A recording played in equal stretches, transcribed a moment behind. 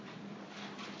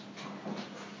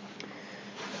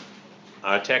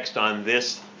Our text on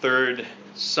this third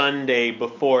Sunday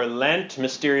before Lent,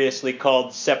 mysteriously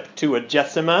called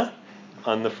Septuagesima,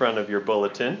 on the front of your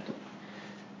bulletin.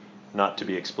 Not to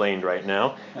be explained right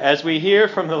now. As we hear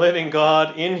from the living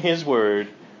God in His Word,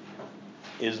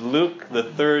 is Luke, the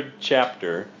third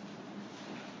chapter,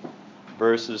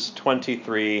 verses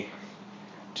 23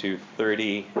 to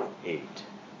 38.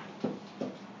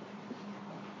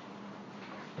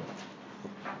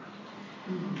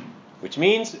 Which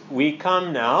means we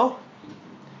come now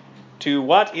to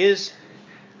what is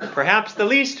perhaps the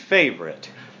least favorite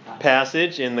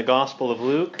passage in the Gospel of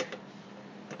Luke,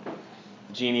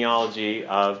 the genealogy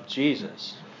of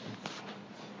Jesus.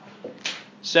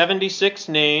 76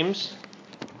 names,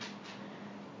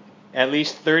 at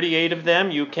least 38 of them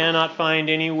you cannot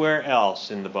find anywhere else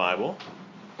in the Bible.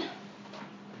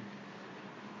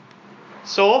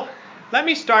 So, let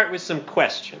me start with some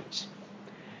questions.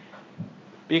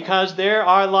 Because there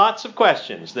are lots of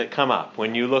questions that come up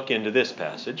when you look into this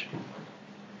passage.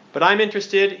 But I'm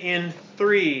interested in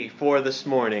 3 for this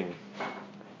morning.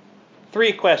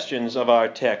 3 questions of our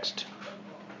text.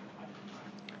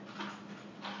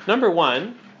 Number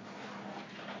 1,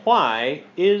 why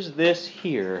is this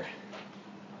here?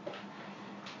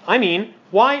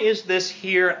 Why is this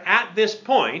here at this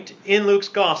point in Luke's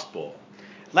Gospel?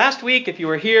 Last week, if you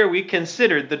were here, we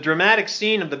considered the dramatic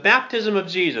scene of the baptism of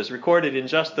Jesus, recorded in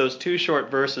just those 2 short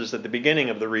verses at the beginning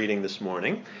of the reading this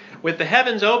morning, with the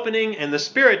heavens opening and the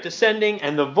Spirit descending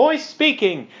and the voice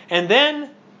speaking, and then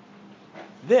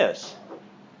this.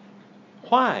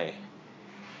 Why?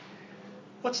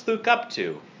 What's Luke up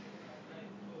to?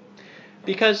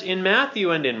 Because in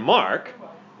Matthew and in Mark,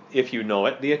 if you know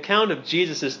it, the account of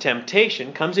Jesus'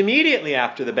 temptation comes immediately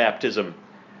after the baptism.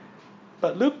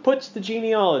 But Luke puts the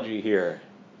genealogy here.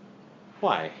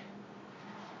 Why?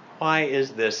 Why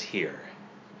is this here?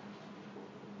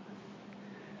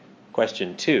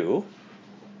 Question 2.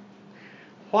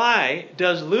 Why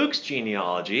does Luke's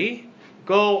genealogy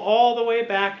go all the way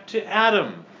back to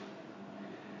Adam?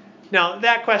 Now,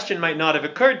 that question might not have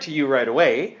occurred to you right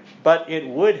away, but it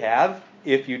would have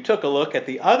if you took a look at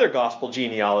the other gospel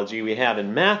genealogy we have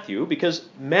in Matthew, because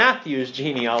Matthew's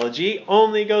genealogy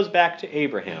only goes back to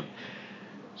Abraham.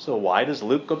 So why does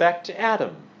Luke go back to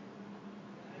Adam?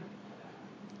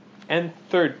 And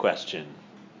third question.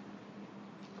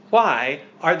 Why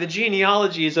are the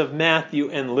genealogies of Matthew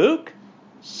and Luke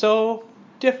so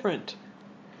different?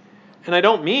 And I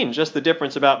don't mean just the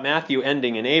difference about Matthew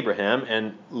ending in Abraham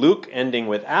and Luke ending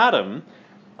with Adam.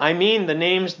 I mean the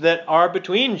names that are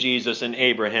between Jesus and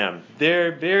Abraham.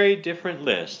 They're very different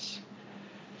lists.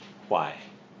 Why?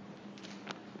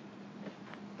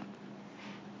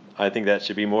 I think that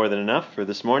should be more than enough for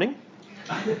this morning.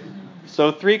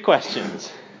 So 3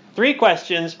 questions. 3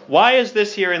 questions. Why is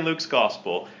this here in Luke's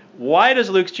Gospel? Why does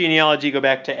Luke's genealogy go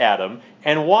back to Adam?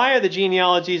 And why are the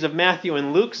genealogies of Matthew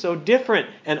and Luke so different?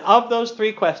 And of those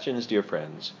 3 questions, dear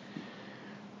friends,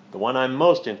 the one I'm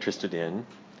most interested in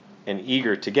and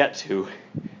eager to get to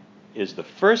is the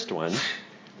first one.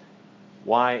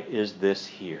 Why is this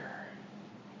here?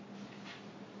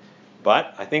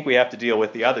 But I think we have to deal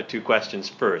with the other 2 questions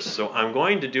first. So I'm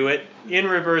going to do it in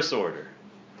reverse order.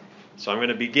 So I'm going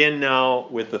to begin now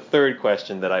with the third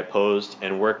question that I posed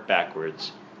and work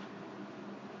backwards.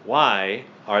 Why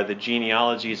are the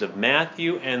genealogies of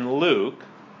Matthew and Luke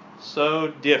so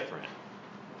different?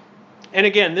 And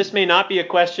again, this may not be a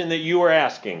question that you were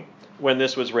asking when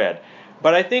this was read.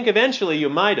 But I think eventually you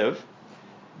might have.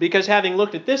 Because having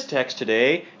looked at this text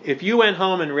today, if you went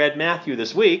home and read Matthew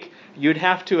this week, you'd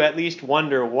have to at least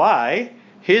wonder why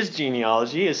his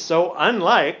genealogy is so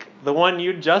unlike the one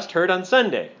you'd just heard on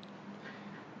Sunday.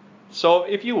 So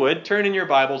if you would, turn in your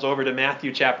Bibles over to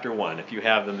Matthew chapter 1, if you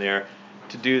have them there.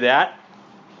 To do that,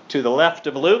 to the left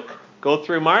of Luke, go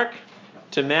through Mark,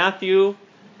 to Matthew.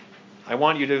 I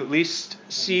want you to at least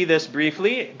see this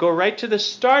briefly. Go right to the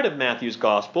start of Matthew's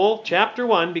Gospel, chapter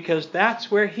 1, because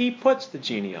that's where he puts the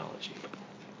genealogy.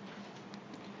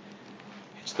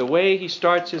 It's the way he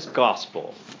starts his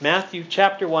Gospel. Matthew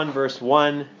chapter 1, verse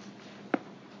 1.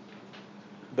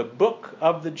 The book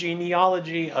of the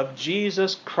genealogy of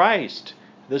Jesus Christ,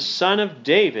 the son of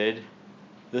David,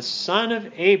 the son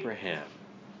of Abraham.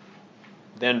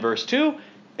 Then verse 2.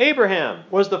 Abraham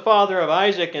was the father of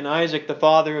Isaac, and Isaac the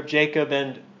father of Jacob,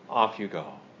 and off you go.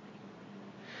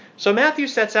 So Matthew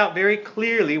sets out very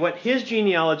clearly what his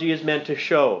genealogy is meant to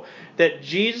show. That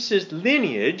Jesus'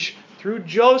 lineage through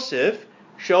Joseph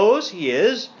shows he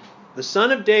is the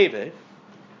son of David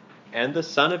and the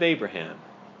son of Abraham.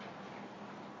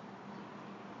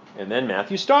 And then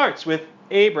Matthew starts with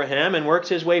Abraham and works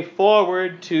his way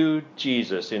forward to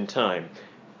Jesus in time.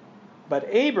 But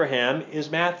Abraham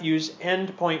is Matthew's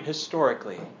end point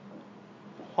historically.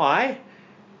 Why?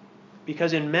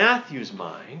 Because in Matthew's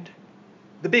mind,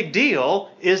 the big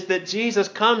deal is that Jesus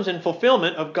comes in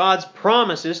fulfillment of God's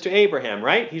promises to Abraham,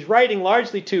 right? He's writing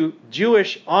largely to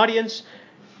Jewish audience.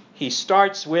 He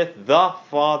starts with the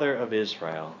Father of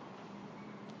Israel.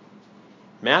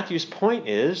 Matthew's point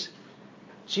is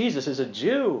Jesus is a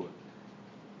Jew,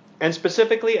 and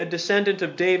specifically a descendant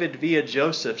of David via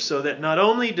Joseph, so that not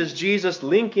only does Jesus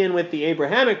link in with the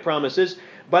Abrahamic promises,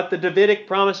 but the Davidic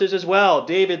promises as well.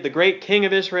 David, the great king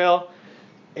of Israel,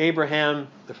 Abraham,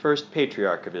 the first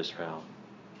patriarch of Israel.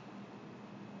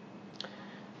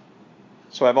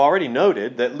 So I've already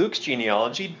noted that Luke's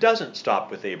genealogy doesn't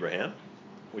stop with Abraham,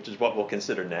 which is what we'll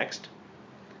consider next.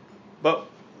 But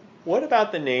what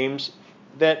about the names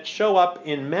that show up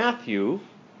in Matthew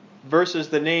versus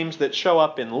the names that show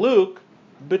up in Luke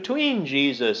between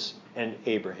Jesus and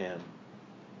Abraham?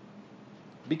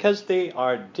 Because they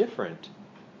are different.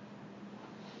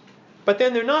 But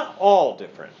then they're not all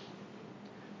different.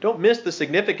 Don't miss the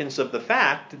significance of the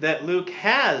fact that Luke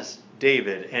has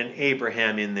David and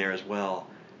Abraham in there as well.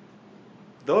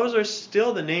 Those are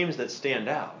still the names that stand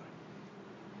out.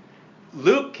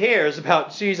 Luke cares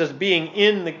about Jesus being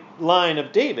in the line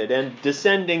of David and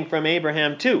descending from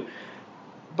Abraham too.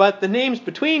 But the names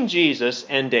between Jesus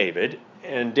and David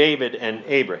and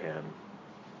Abraham,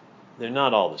 they're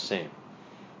not all the same.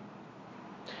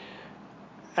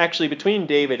 Actually, between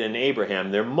David and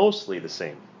Abraham, they're mostly the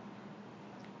same.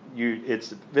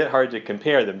 It's a bit hard to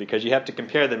compare them because you have to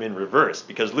compare them in reverse,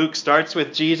 because Luke starts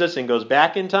with Jesus and goes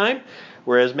back in time,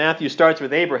 whereas Matthew starts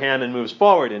with Abraham and moves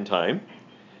forward in time.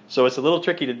 So it's a little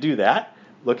tricky to do that,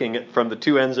 looking at from the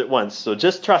two ends at once. So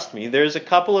just trust me, there's a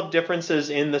couple of differences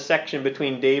in the section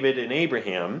between David and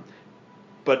Abraham,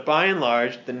 but by and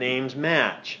large, the names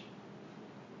match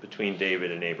between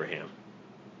David and Abraham.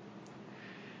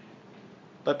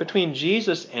 But between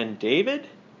Jesus and David,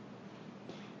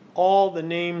 all the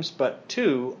names but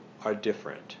two are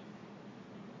different.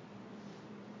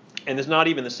 And there's not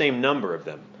even the same number of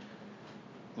them.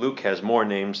 Luke has more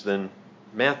names than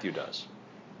Matthew does.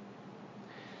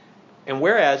 And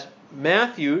whereas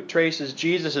Matthew traces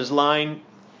Jesus' line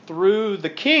through the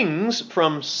kings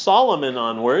from Solomon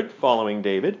onward, following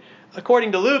David,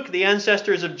 according to Luke, the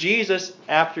ancestors of Jesus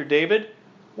after David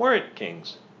weren't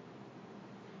kings.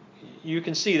 You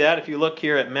can see that if you look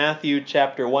here at Matthew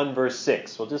chapter 1, verse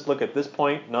 6. We'll just look at this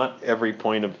point, not every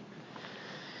point of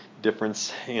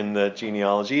difference in the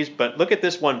genealogies, but look at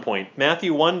this one point.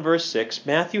 Matthew 1, verse 6,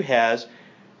 Matthew has,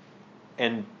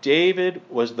 and David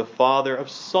was the father of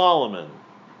Solomon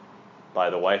by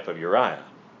the wife of Uriah.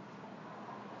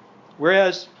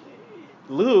 Whereas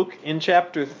Luke, in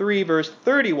chapter 3, verse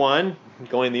 31,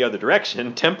 going the other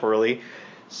direction temporally,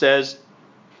 says,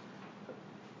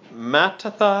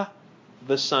 Mattatha,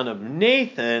 the son of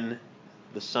Nathan,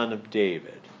 the son of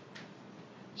David.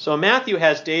 So Matthew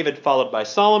has David followed by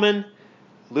Solomon.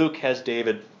 Luke has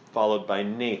David followed by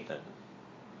Nathan.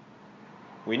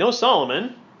 We know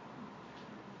Solomon.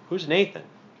 Who's Nathan?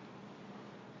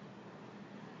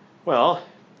 Well,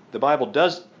 the Bible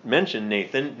does mention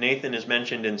Nathan. Nathan is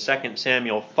mentioned in 2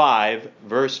 Samuel 5,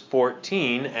 verse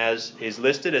 14, as is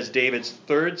listed as David's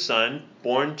third son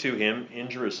born to him in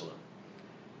Jerusalem.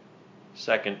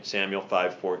 2 Samuel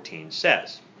 5:14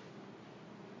 says.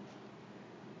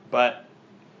 But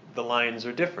the lines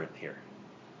are different here.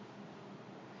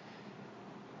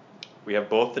 We have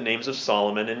both the names of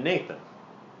Solomon and Nathan.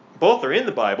 Both are in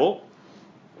the Bible,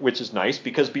 which is nice,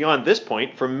 because beyond this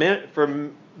point, from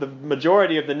the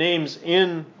majority of the names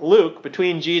in Luke,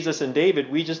 between Jesus and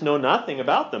David, we just know nothing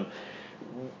about them.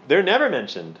 They're never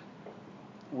mentioned.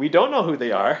 We don't know who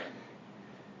they are.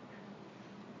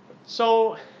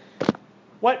 So,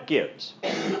 what gives?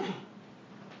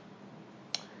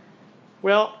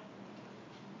 Well,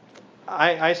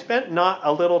 I spent not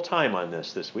a little time on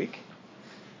this week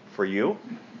for you.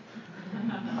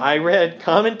 I read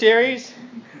commentaries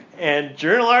and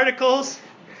journal articles.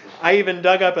 I even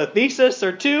dug up a thesis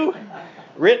or two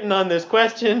written on this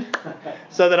question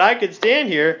so that I could stand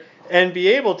here and be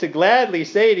able to gladly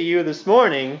say to you this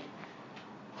morning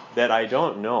that I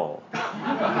don't know.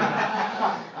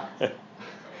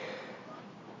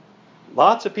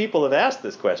 Lots of people have asked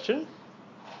this question.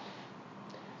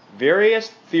 Various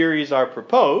theories are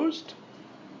proposed.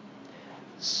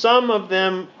 Some of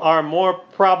them are more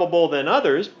probable than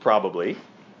others, probably.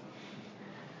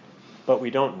 But we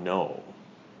don't know.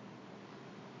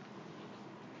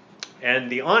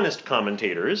 And the honest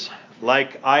commentators,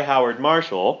 like I. Howard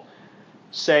Marshall,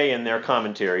 say in their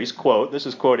commentaries, quote, this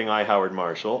is quoting I. Howard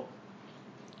Marshall,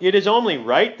 "It is only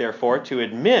right, therefore, to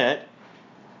admit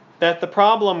that the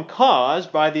problem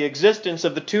caused by the existence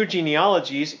of the two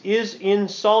genealogies is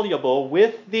insoluble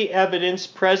with the evidence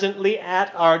presently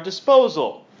at our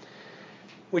disposal.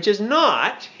 Which is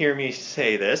not, hear me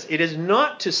say this, it is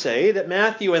not to say that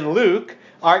Matthew and Luke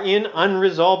are in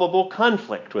unresolvable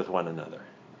conflict with one another.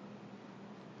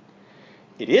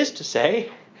 It is to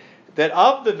say that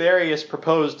of the various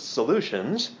proposed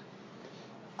solutions,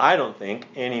 I don't think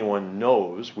anyone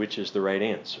knows which is the right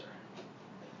answer.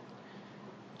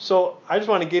 So I just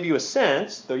want to give you a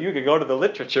sense, though you could go to the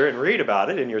literature and read about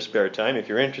it in your spare time if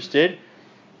you're interested,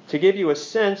 to give you a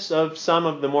sense of some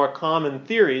of the more common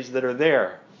theories that are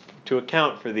there to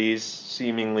account for these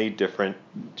seemingly different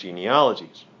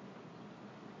genealogies.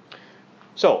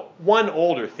 So, one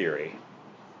older theory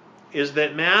is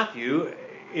that Matthew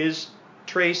is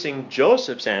tracing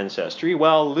Joseph's ancestry,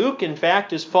 while Luke, in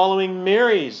fact, is following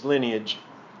Mary's lineage.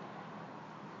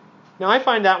 Now, I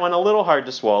find that one a little hard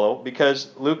to swallow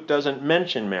because Luke doesn't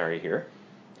mention Mary here,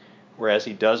 whereas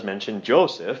he does mention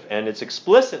Joseph, and it's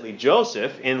explicitly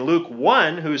Joseph in Luke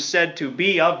 1 who's said to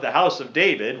be of the house of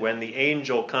David when the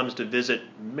angel comes to visit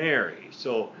Mary.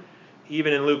 So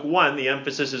even in Luke 1, the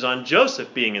emphasis is on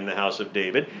Joseph being in the house of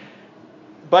David.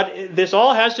 But this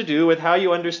all has to do with how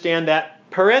you understand that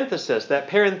parenthesis, that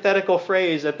parenthetical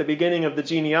phrase at the beginning of the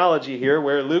genealogy here,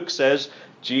 where Luke says,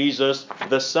 Jesus,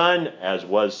 the son, as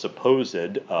was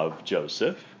supposed, of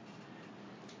Joseph.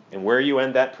 And where you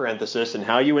end that parenthesis and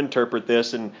how you interpret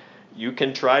this, and you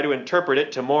can try to interpret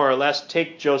it to more or less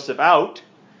take Joseph out,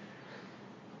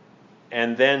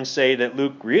 and then say that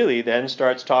Luke really then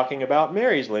starts talking about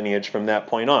Mary's lineage from that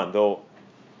point on, though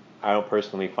I don't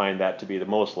personally find that to be the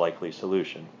most likely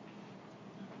solution.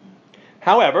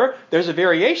 However, there's a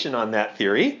variation on that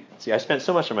theory. See, I spent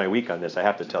so much of my week on this, I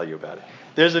have to tell you about it.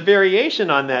 There's a variation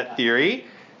on that theory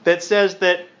that says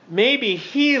that maybe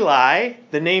Heli,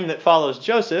 the name that follows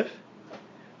Joseph,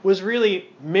 was really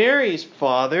Mary's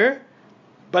father,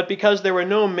 but because there were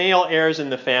no male heirs in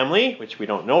the family, which we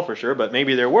don't know for sure, but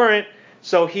maybe there weren't,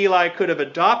 so Heli could have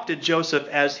adopted Joseph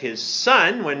as his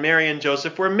son when Mary and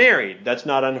Joseph were married. That's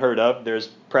not unheard of. There's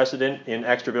precedent in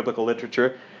extra-biblical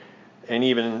literature, and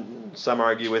even some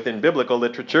argue within biblical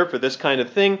literature for this kind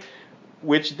of thing,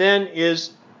 which then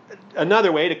is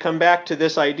another way to come back to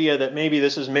this idea that maybe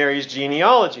this is Mary's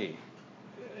genealogy.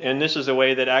 And this is a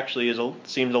way that actually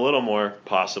seems a little more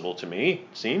possible to me,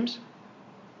 it seems.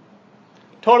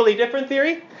 Totally different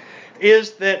theory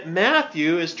is that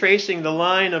Matthew is tracing the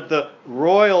line of the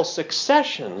royal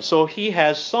succession. So he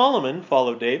has Solomon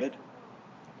follow David,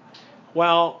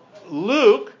 while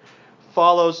Luke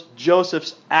follows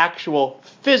Joseph's actual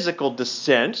physical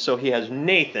descent. So he has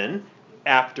Nathan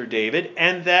after David,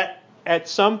 and that at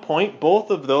some point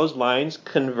both of those lines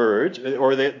converge,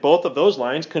 or that both of those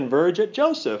lines converge at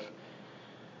Joseph.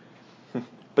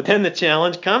 But then the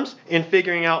challenge comes in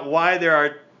figuring out why there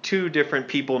are two different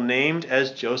people named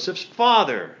as Joseph's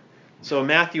father. So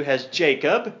Matthew has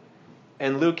Jacob,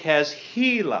 and Luke has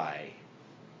Heli.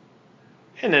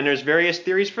 And then there's various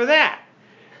theories for that.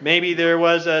 Maybe there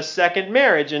was a second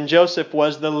marriage, and Joseph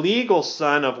was the legal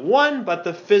son of one, but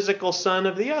the physical son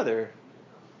of the other.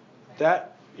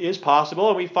 That is possible,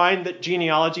 and we find that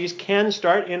genealogies can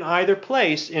start in either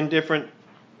place in different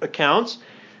accounts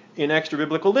in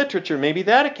extra-biblical literature. Maybe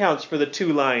that accounts for the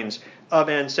two lines of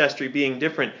ancestry being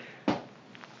different.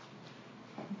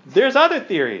 There's other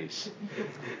theories.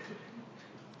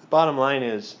 The bottom line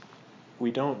is, we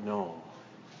don't know.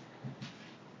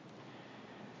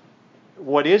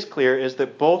 What is clear is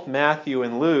that both Matthew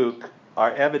and Luke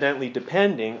are evidently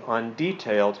depending on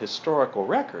detailed historical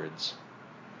records.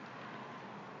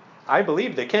 I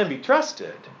believe they can be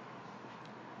trusted,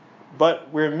 but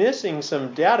we're missing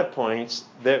some data points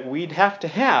that we'd have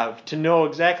to know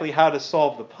exactly how to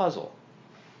solve the puzzle.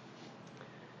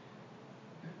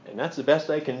 And that's the best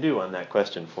I can do on that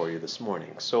question for you this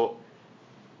morning. So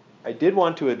I did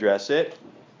want to address it.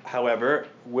 However,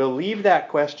 we'll leave that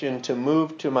question to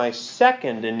move to my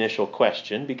second initial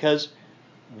question, because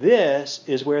this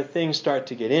is where things start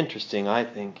to get interesting, I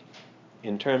think,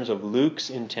 in terms of Luke's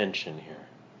intention here.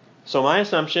 So my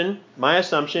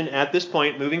assumption at this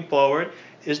point moving forward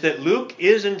is that Luke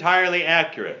is entirely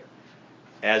accurate,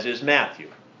 as is Matthew.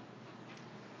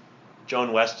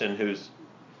 Joan Weston,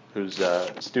 who's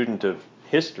a student of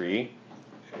history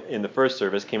in the first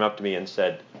service, came up to me and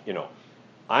said,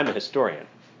 I'm a historian.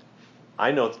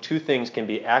 I know two things can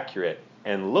be accurate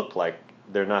and look like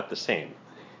they're not the same,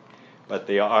 but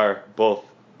they are both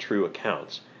true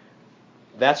accounts.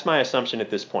 That's my assumption at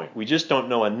this point. We just don't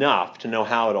know enough to know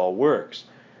how it all works.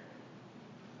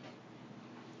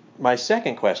 My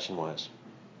second question was,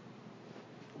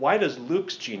 why does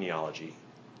Luke's genealogy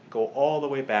go all the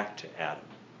way back to Adam.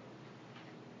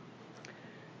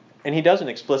 And he doesn't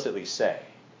explicitly say,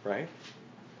 right?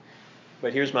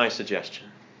 But here's my suggestion.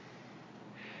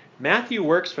 Matthew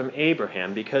works from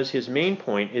Abraham because his main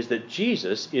point is that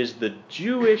Jesus is the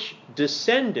Jewish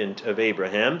descendant of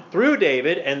Abraham through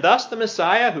David, and thus the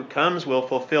Messiah who comes will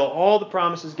fulfill all the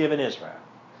promises given Israel.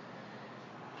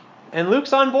 And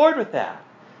Luke's on board with that.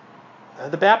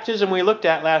 The baptism we looked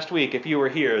at last week, if you were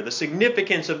here, the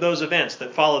significance of those events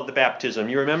that followed the baptism,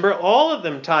 you remember, all of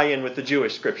them tie in with the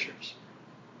Jewish scriptures.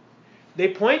 They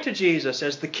point to Jesus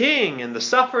as the king and the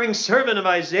suffering servant of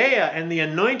Isaiah and the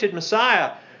anointed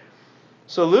Messiah.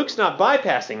 So Luke's not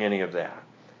bypassing any of that.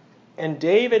 And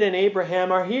David and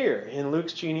Abraham are here in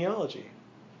Luke's genealogy.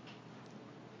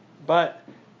 But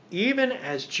even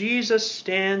as Jesus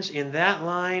stands in that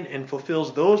line and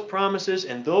fulfills those promises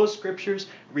and those scriptures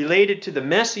related to the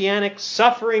messianic,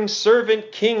 suffering,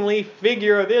 servant, kingly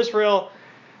figure of Israel,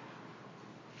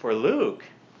 for Luke,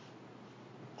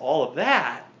 all of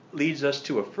that leads us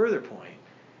to a further point.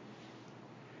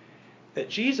 That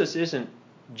Jesus isn't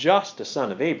just a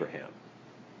son of Abraham.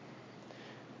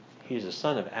 He's a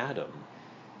son of Adam.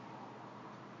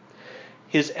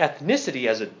 His ethnicity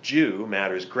as a Jew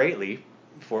matters greatly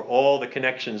for all the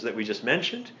connections that we just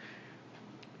mentioned.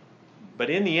 But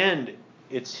in the end,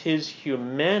 it's his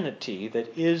humanity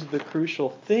that is the crucial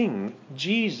thing.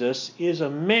 Jesus is a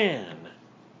man.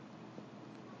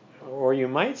 Or you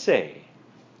might say,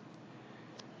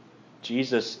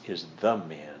 Jesus is the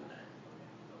man.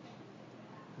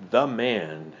 The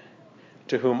man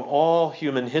to whom all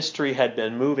human history had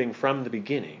been moving from the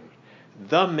beginning.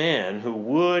 The man who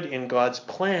would, in God's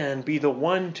plan, be the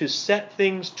one to set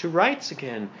things to rights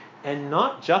again, and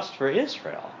not just for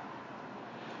Israel,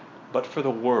 but for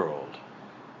the world.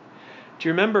 Do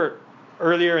you remember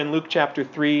earlier in Luke chapter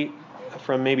 3,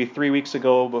 from maybe 3 weeks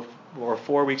ago or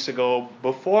 4 weeks ago,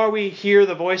 before we hear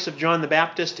the voice of John the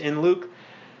Baptist in Luke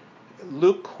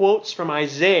quotes from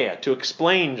Isaiah to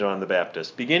explain John the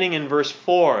Baptist, beginning in verse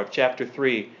 4 of chapter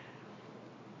 3.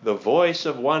 The voice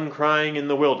of one crying in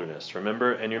the wilderness.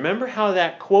 Remember? And you remember how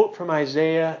that quote from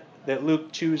Isaiah that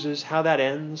Luke chooses, how that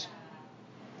ends?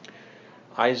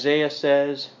 Isaiah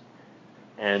says,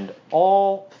 "And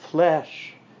all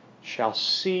flesh shall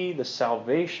see the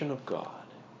salvation of God."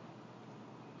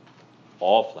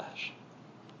 All flesh.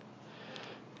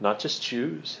 Not just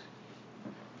Jews.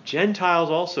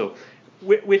 Gentiles also.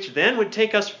 Which then would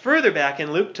take us further back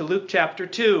in Luke to Luke chapter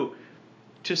 2.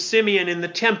 To Simeon in the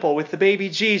temple with the baby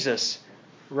Jesus,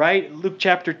 right? Luke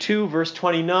chapter 2, verse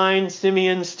 29,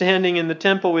 Simeon standing in the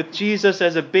temple with Jesus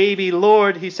as a baby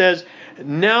Lord, he says,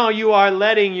 "Now you are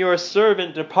letting your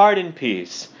servant depart in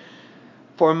peace,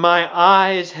 for my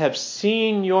eyes have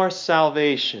seen your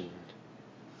salvation."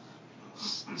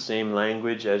 Same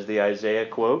language as the Isaiah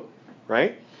quote,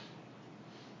 right?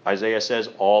 Isaiah says,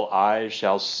 "All eyes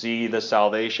shall see the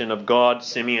salvation of God."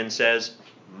 Simeon says,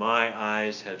 "My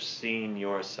eyes have seen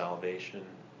your salvation,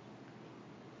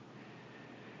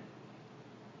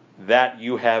 that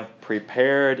you have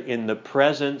prepared in the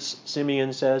presence,"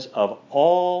 Simeon says, "of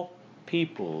all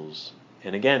peoples."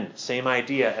 And again, same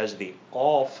idea as the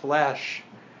all flesh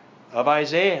of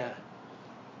Isaiah.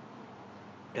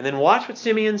 And then watch what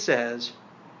Simeon says.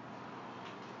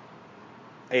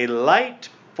 "A light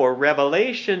for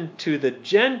revelation to the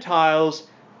Gentiles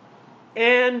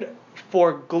and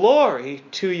for glory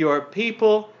to your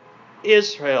people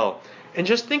Israel." And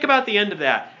just think about the end of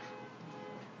that.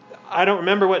 I don't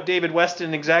remember what David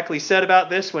Weston exactly said about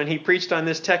this when he preached on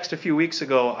this text a few weeks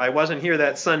ago. I wasn't here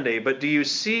that Sunday. But do you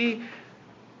see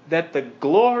that the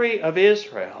glory of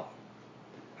Israel,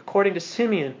 according to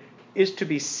Simeon, is to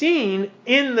be seen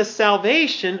in the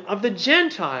salvation of the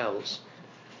Gentiles?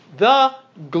 The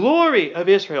glory of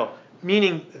Israel.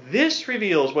 Meaning this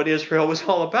reveals what Israel was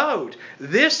all about.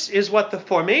 This is what the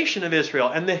formation of Israel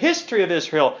and the history of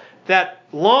Israel, that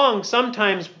long,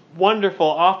 sometimes wonderful,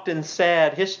 often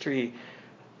sad history,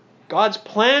 God's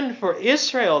plan for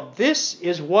Israel, this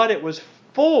is what it was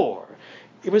for.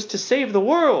 It was to save the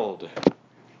world,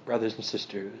 brothers and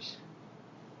sisters.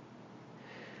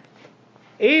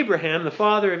 Abraham, the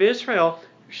father of Israel,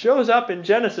 shows up in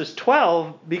Genesis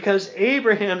 12 because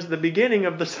Abraham's the beginning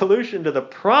of the solution to the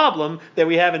problem that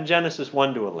we have in Genesis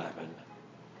 1 to 11.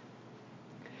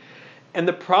 And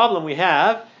the problem we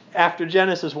have after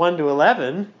Genesis 1 to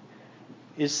 11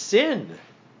 is sin.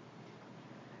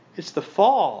 It's the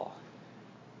fall.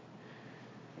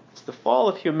 It's the fall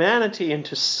of humanity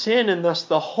into sin, and thus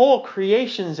the whole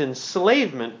creation's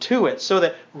enslavement to it. So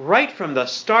that right from the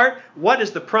start, what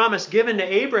is the promise given to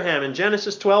Abraham in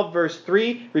Genesis 12, verse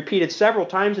 3, repeated several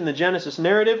times in the Genesis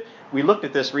narrative? We looked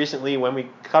at this recently when we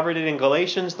covered it in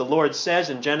Galatians. The Lord says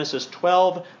in Genesis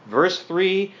 12, verse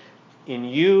 3, "In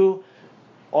you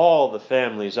all the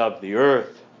families of the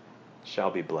earth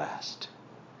shall be blessed."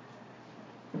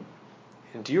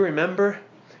 And do you remember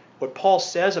what Paul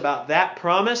says about that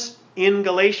promise in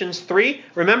Galatians 3?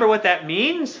 Remember what that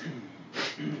means?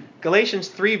 Galatians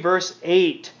 3 verse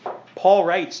 8, Paul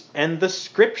writes, "And the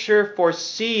Scripture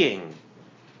foreseeing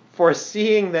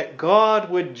that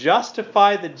God would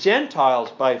justify the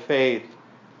Gentiles by faith,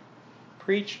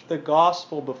 preached the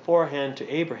gospel beforehand to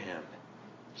Abraham,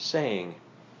 saying,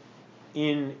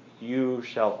 'In you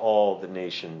shall all the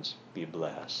nations be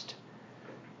blessed.'"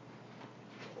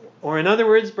 Or in other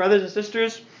words, brothers and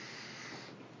sisters,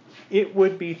 it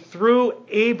would be through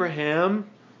Abraham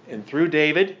and through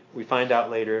David, we find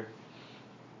out later,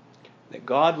 that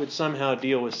God would somehow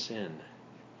deal with sin.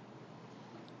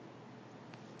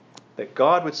 That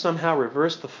God would somehow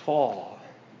reverse the fall.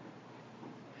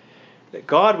 That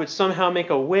God would somehow make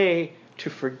a way to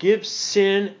forgive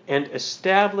sin and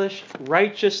establish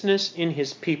righteousness in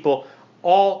His people,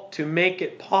 all to make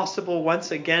it possible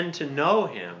once again to know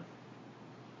Him,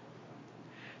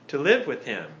 to live with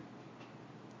Him,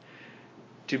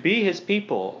 to be His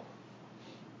people,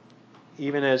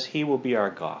 even as He will be our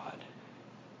God.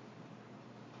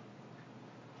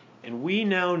 And we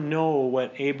now know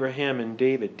what Abraham and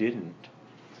David didn't.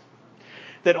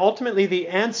 That ultimately the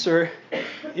answer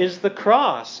is the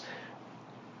cross.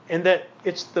 And that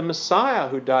it's the Messiah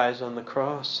who dies on the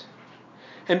cross.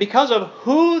 And because of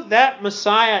who that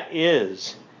Messiah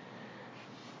is,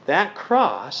 that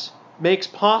cross makes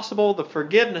possible the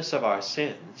forgiveness of our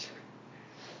sins.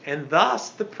 And thus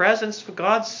the presence of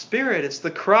God's Spirit. It's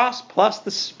the cross plus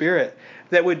the Spirit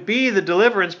that would be the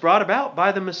deliverance brought about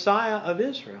by the Messiah of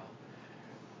Israel.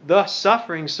 The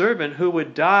suffering servant who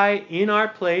would die in our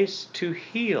place to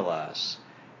heal us.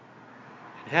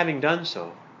 And having done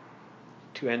so,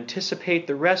 to anticipate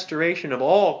the restoration of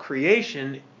all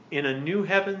creation in a new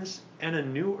heavens and a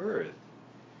new earth.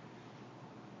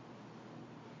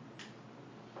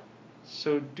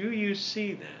 So do you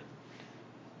see then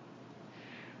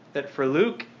that for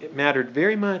Luke it mattered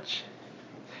very much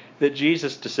that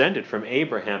Jesus descended from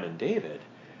Abraham and David,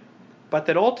 but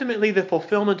that ultimately the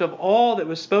fulfillment of all that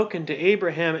was spoken to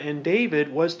Abraham and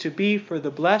David was to be for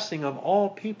the blessing of all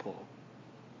people.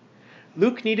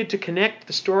 Luke needed to connect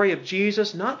the story of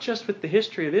Jesus not just with the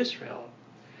history of Israel,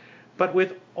 but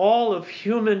with all of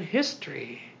human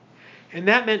history. And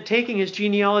that meant taking his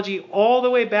genealogy all the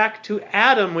way back to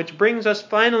Adam, which brings us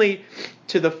finally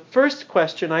to the first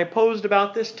question I posed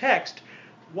about this text.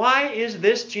 Why is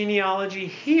this genealogy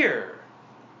here?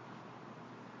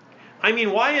 I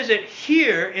mean, why is it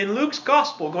here in Luke's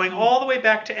gospel, going all the way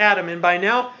back to Adam? And by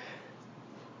now,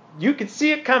 you could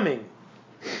see it coming.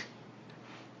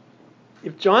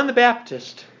 If John the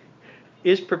Baptist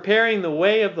is preparing the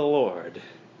way of the Lord,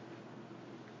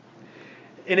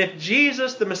 and if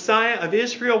Jesus, the Messiah of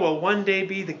Israel, will one day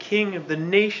be the King of the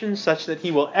nations such that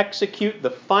He will execute the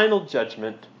final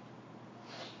judgment,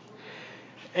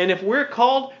 and if we're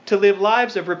called to live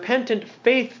lives of repentant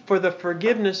faith for the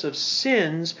forgiveness of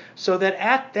sins, so that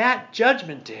at that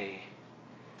judgment day,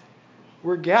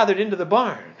 we're gathered into the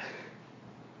barn,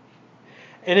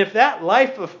 and if that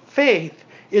life of faith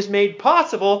is made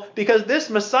possible because this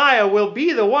Messiah will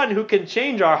be the one who can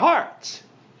change our hearts,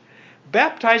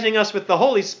 baptizing us with the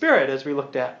Holy Spirit, as we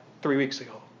looked at 3 weeks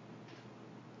ago.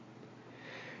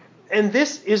 And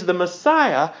this is the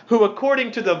Messiah who,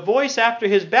 according to the voice after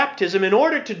His baptism, in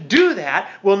order to do that,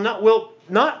 will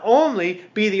not only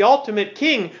be the ultimate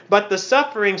King, but the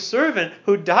suffering servant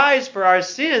who dies for our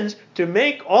sins to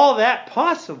make all that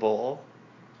possible.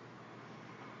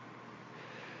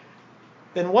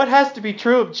 Then what has to be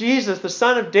true of Jesus, the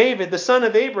son of David, the son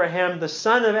of Abraham, the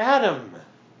son of Adam?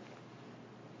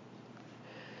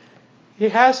 He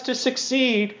has to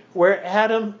succeed where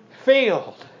Adam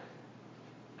failed.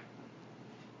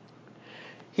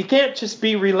 He can't just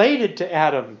be related to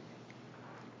Adam.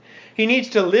 He needs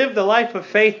to live the life of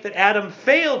faith that Adam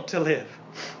failed to live.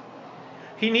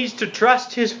 He needs to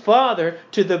trust his Father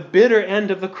to the bitter end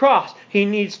of the cross. He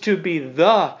needs to be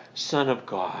the Son of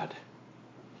God.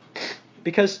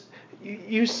 Because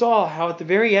you saw how at the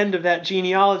very end of that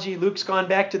genealogy, Luke's gone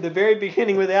back to the very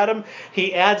beginning with Adam.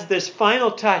 He adds this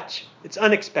final touch. It's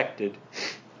unexpected.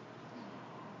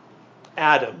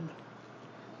 Adam,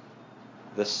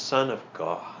 the Son of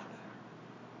God.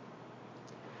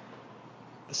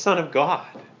 The Son of God.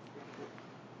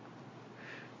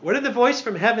 What did the voice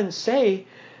from heaven say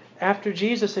after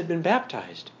Jesus had been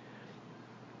baptized?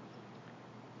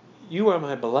 You are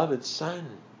my beloved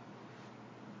Son.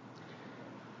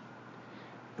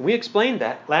 We explained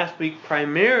that last week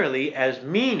primarily as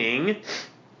meaning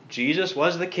Jesus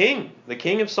was the king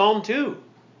of Psalm 2.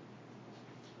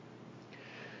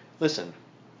 Listen,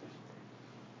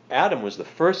 Adam was the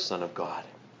first son of God,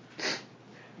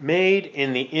 made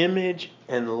in the image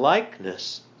and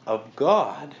likeness of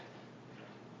God.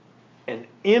 And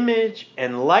image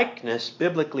and likeness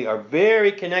biblically are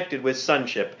very connected with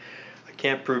sonship. I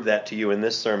can't prove that to you in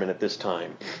this sermon at this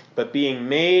time. But being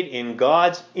made in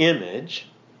God's image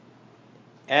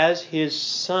as his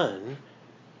son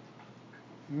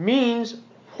means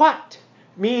what?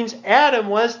 Means Adam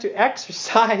was to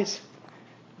exercise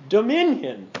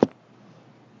dominion.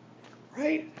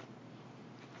 Right?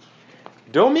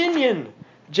 Dominion.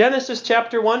 Genesis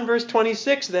chapter 1 verse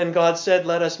 26, then God said,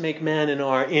 let us make man in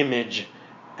our image,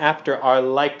 after our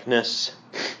likeness,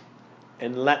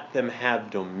 and let them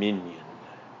have dominion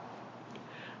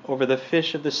over the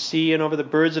fish of the sea, and over the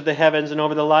birds of the heavens, and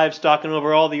over the livestock, and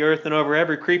over all the earth, and over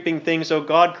every creeping thing. So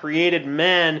God created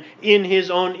man in his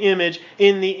own image.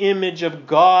 In the image of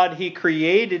God he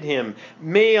created him.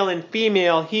 Male and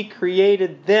female he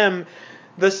created them,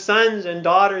 the sons and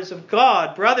daughters of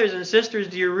God. Brothers and sisters,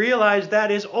 do you realize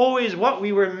that is always what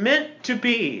we were meant to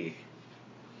be?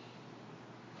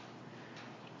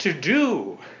 To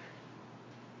do.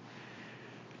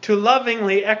 To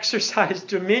lovingly exercise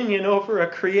dominion over a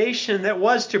creation that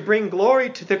was to bring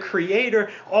glory to the Creator,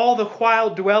 all the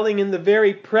while dwelling in the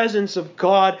very presence of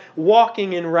God,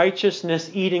 walking in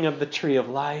righteousness, eating of the tree of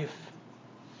life.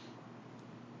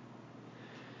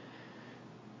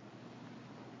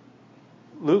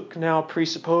 Luke now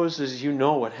presupposes you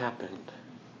know what happened.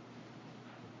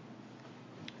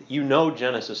 You know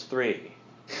Genesis 3.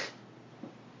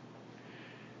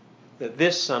 That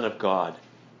this Son of God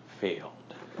failed.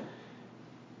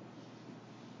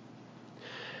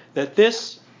 That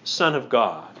this Son of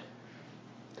God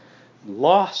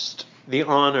lost the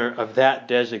honor of that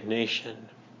designation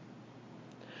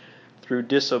through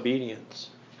disobedience,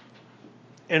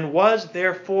 and was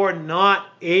therefore not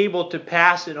able to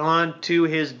pass it on to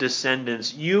his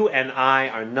descendants. You and I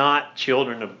are not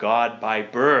children of God by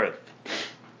birth.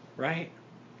 Right?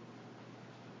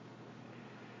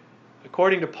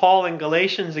 According to Paul in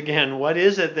Galatians again, what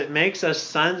is it that makes us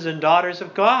sons and daughters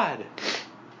of God?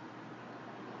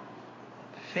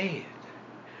 Faith.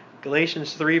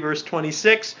 Galatians 3 verse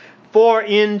 26, for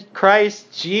in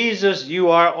Christ Jesus you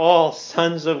are all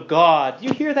sons of God.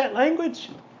 You hear that language?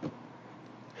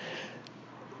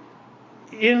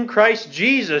 In Christ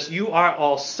Jesus you are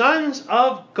all sons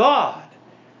of God.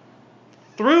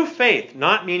 Through faith,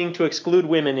 not meaning to exclude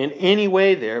women in any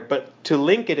way there, but to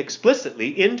link it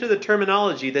explicitly into the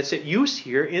terminology that's at use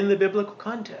here in the biblical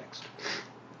context.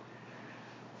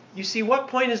 You see, what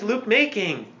point is Luke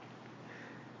making?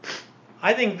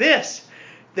 I think this,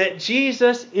 that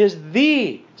Jesus is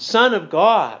the Son of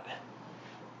God,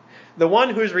 the one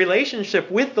whose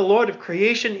relationship with the Lord of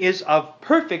creation is of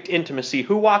perfect intimacy,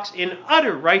 who walks in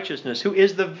utter righteousness, who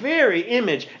is the very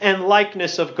image and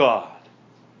likeness of God,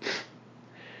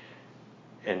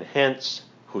 and hence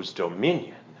whose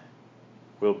dominion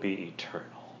will be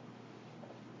eternal.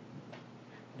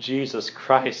 Jesus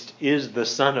Christ is the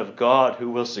Son of God who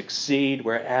will succeed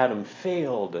where Adam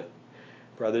failed.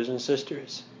 Brothers and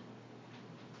sisters.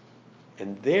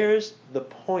 And there's the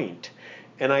point.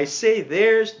 And I say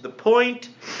there's the point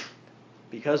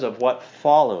because of what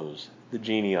follows the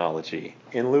genealogy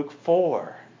in Luke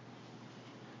 4.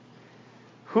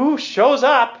 Who shows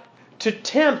up to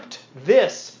tempt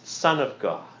this Son of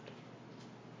God?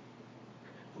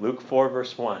 Luke 4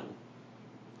 verse 1.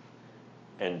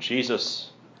 And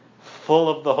Jesus, full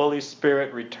of the Holy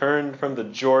Spirit, returned from the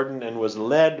Jordan and was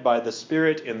led by the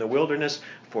Spirit in the wilderness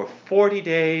for 40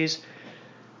 days,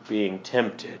 being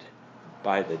tempted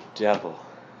by the devil.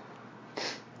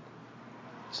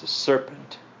 It's a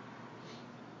serpent.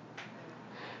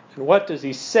 And what does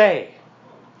he say?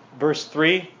 Verse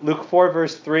 3, Luke 4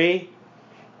 verse 3.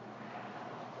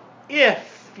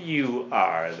 If you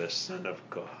are the Son of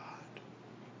God.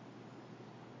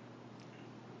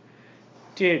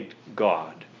 Did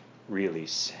God really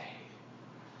say?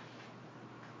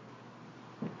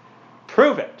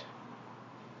 Prove it.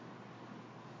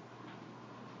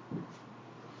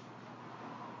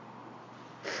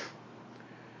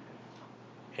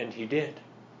 And he did.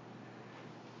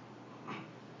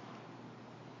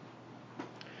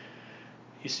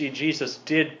 You see, Jesus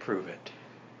did prove it.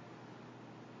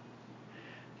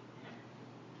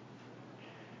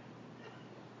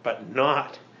 But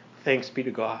not Thanks be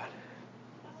to God.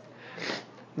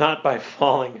 Not by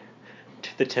falling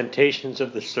to the temptations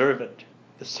of the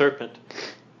serpent,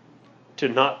 to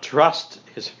not trust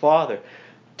his Father,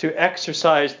 to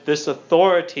exercise this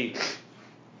authority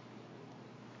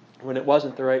when it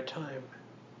wasn't the right time.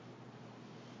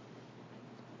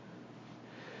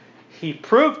 He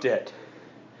proved it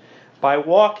by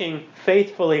walking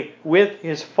faithfully with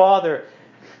his Father,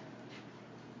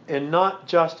 and not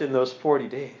just in those 40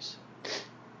 days,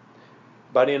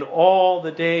 but in all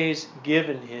the days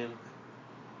given him.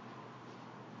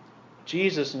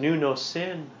 Jesus knew no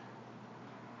sin.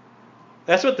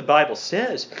 That's what the Bible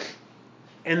says.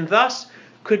 And thus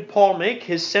could Paul make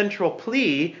his central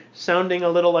plea, sounding a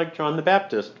little like John the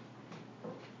Baptist.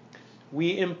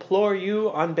 We implore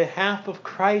you on behalf of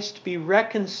Christ, be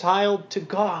reconciled to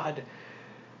God.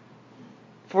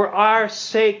 For our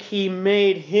sake he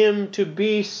made him to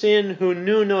be sin who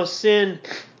knew no sin,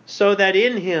 so that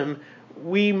in him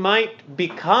we might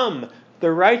become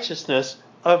the righteousness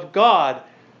of God.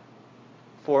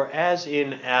 For as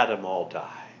in Adam all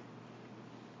die,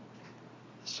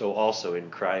 so also in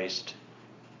Christ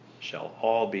shall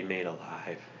all be made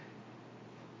alive.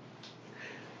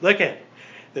 Look at it.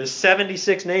 There's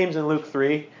 76 names in Luke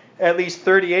 3. At least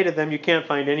 38 of them you can't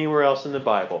find anywhere else in the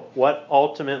Bible. What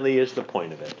ultimately is the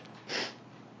point of it?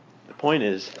 The point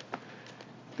is,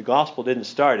 the gospel didn't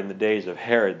start in the days of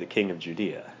Herod, the king of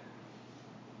Judea.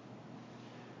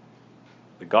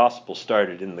 The gospel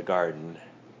started in the garden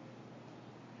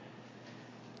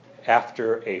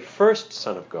after a first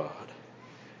Son of God,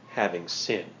 having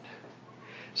sinned,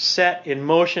 set in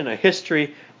motion a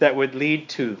history that would lead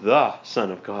to the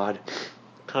Son of God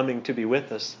coming to be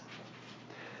with us.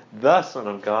 The Son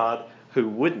of God who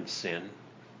wouldn't sin,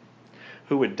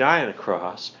 who would die on a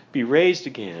cross, be raised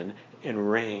again,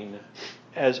 and reign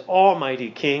as Almighty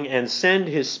King and send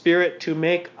his Spirit to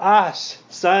make us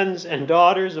sons and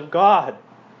daughters of God,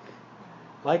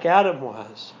 like Adam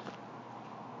was.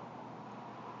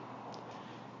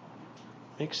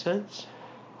 Makes sense?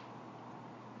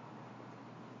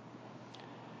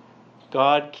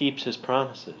 God keeps his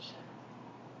promises.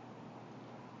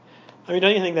 I mean,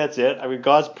 don't you think that's it? I mean,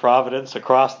 God's providence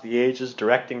across the ages,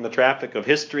 directing the traffic of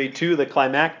history to the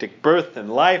climactic birth and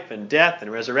life and death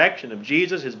and resurrection of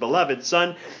Jesus, his beloved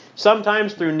Son,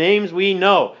 sometimes through names we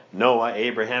know. Noah,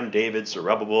 Abraham, David,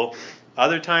 Zerubbabel.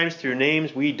 Other times through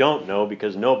names we don't know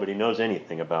because nobody knows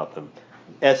anything about them.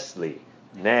 Esli,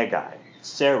 Nagai,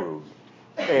 Serug,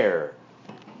 Er.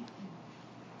 Do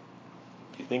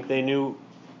you think they knew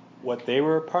what they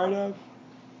were a part of?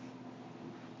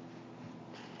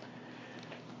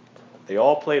 They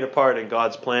all played a part in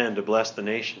God's plan to bless the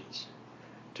nations,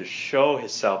 to show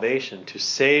his salvation, to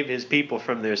save his people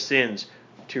from their sins,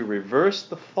 to reverse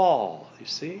the fall, you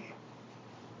see?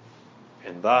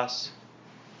 And thus,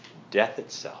 death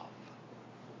itself.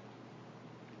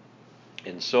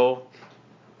 And so,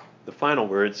 the final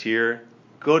words here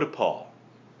go to Paul,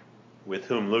 with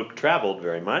whom Luke traveled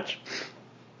very much.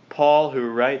 Paul, who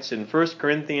writes in 1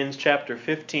 Corinthians chapter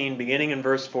 15, beginning in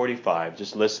verse 45.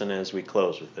 Just listen as we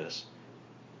close with this.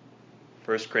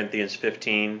 1 Corinthians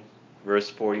 15, verse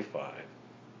 45.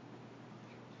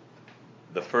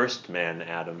 The first man,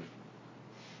 Adam,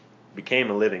 became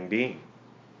a living being.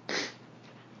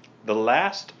 The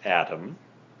last Adam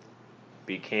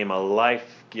became a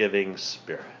life-giving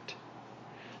spirit.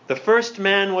 The first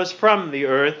man was from the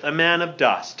earth, a man of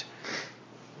dust.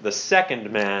 The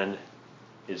second man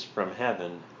is from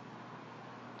heaven.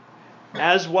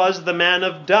 As was the man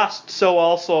of dust, so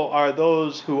also are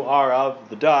those who are of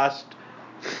the dust.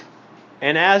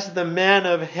 And as the man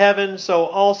of heaven, so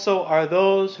also are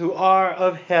those who are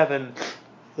of heaven.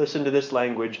 Listen to this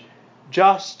language.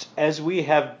 Just as we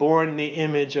have borne the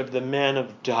image of the man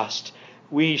of dust,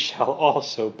 we shall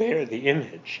also bear the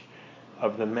image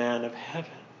of the man of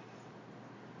heaven.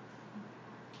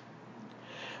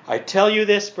 I tell you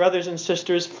this, brothers and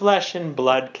sisters, flesh and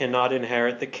blood cannot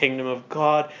inherit the kingdom of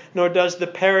God, nor does the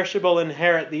perishable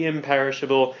inherit the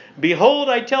imperishable. Behold,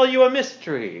 I tell you a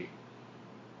mystery.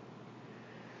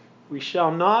 We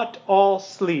shall not all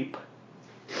sleep,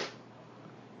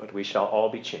 but we shall all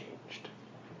be changed.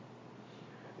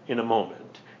 In a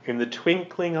moment, in the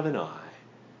twinkling of an eye,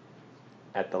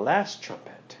 at the last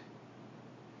trumpet.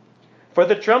 For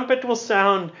the trumpet will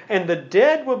sound, and the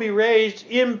dead will be raised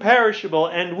imperishable,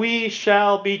 and we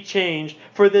shall be changed.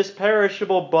 For this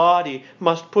perishable body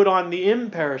must put on the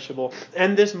imperishable,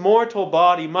 and this mortal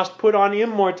body must put on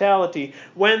immortality.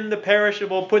 When the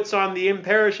perishable puts on the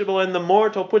imperishable, and the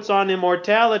mortal puts on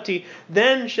immortality,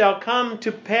 then shall come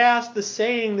to pass the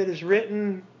saying that is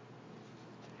written,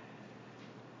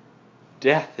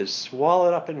 death is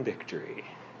swallowed up in victory.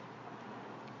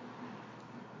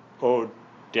 O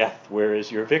death, where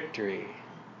is your victory?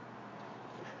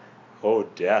 O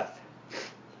death,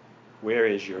 where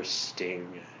is your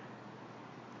sting?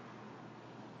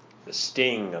 The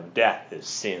sting of death is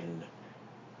sin,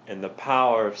 and the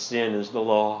power of sin is the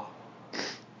law.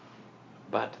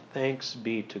 But thanks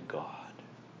be to God,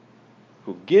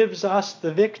 who gives us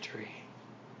the victory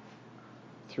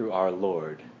through our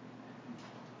Lord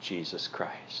Jesus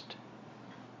Christ.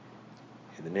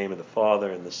 In the name of the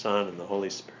Father, and the Son, and the Holy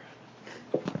Spirit.